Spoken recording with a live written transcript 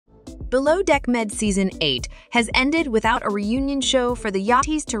Below Deck Med Season 8 has ended without a reunion show for the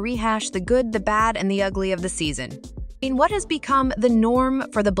yachties to rehash the good, the bad, and the ugly of the season. In what has become the norm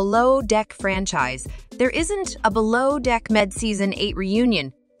for the Below Deck franchise, there isn't a Below Deck Med Season 8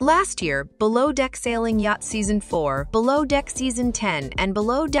 reunion. Last year, Below Deck Sailing Yacht Season 4, Below Deck Season 10, and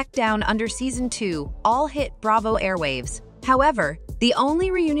Below Deck Down Under Season 2 all hit Bravo airwaves. However, the only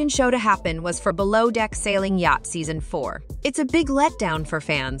reunion show to happen was for Below Deck Sailing Yacht Season 4. It's a big letdown for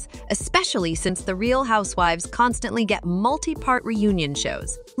fans, especially since the Real Housewives constantly get multi-part reunion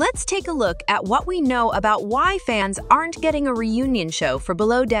shows. Let's take a look at what we know about why fans aren't getting a reunion show for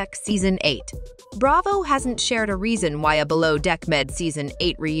Below Deck Season 8. Bravo hasn't shared a reason why a Below Deck Med Season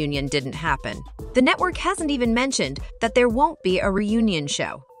 8 reunion didn't happen. The network hasn't even mentioned that there won't be a reunion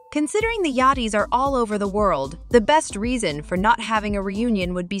show. Considering the yachties are all over the world, the best reason for not having a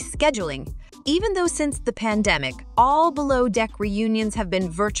reunion would be scheduling. Even though since the pandemic, all Below Deck reunions have been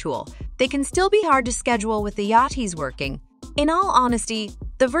virtual, they can still be hard to schedule with the yachties working. In all honesty,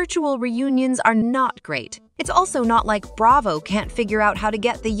 the virtual reunions are not great. It's also not like Bravo can't figure out how to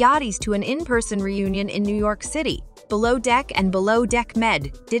get the yachties to an in-person reunion in New York City. Below Deck and Below Deck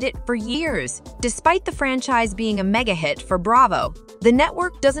Med did it for years. Despite the franchise being a mega hit for Bravo, the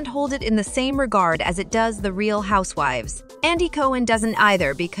network doesn't hold it in the same regard as it does the Real Housewives. Andy Cohen doesn't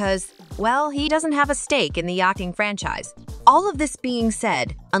either because, well, he doesn't have a stake in the yachting franchise. All of this being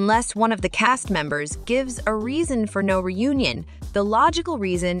said, unless one of the cast members gives a reason for no reunion, the logical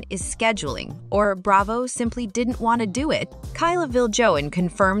reason is scheduling, or Bravo simply didn't want to do it. Viljoen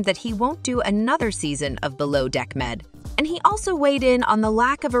confirmed that he won't do another season of Below Deck Med. And he also weighed in on the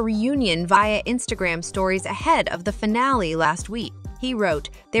lack of a reunion via Instagram stories ahead of the finale last week. He wrote,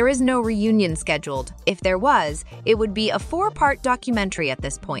 "There is no reunion scheduled. If there was, it would be a 4-part documentary at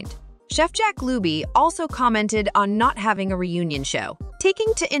this point." Chef Jack Luby also commented on not having a reunion show,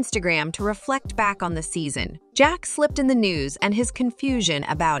 taking to Instagram to reflect back on the season. Jack slipped in the news and his confusion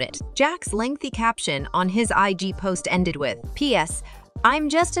about it. Jack's lengthy caption on his IG post ended with, "P.S. I'm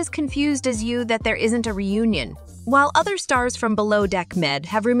just as confused as you that there isn't a reunion." While other stars from Below Deck Med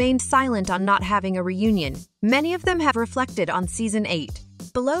have remained silent on not having a reunion, many of them have reflected on Season 8.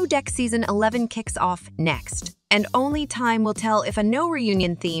 Below Deck Season 11 kicks off next, and only time will tell if a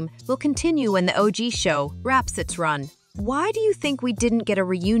no-reunion theme will continue when the OG show wraps its run. Why do you think we didn't get a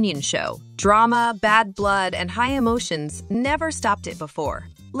reunion show? Drama, bad blood, and high emotions never stopped it before.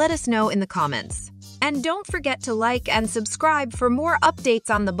 Let us know in the comments. And don't forget to like and subscribe for more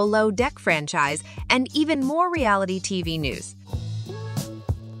updates on the Below Deck franchise and even more reality TV news.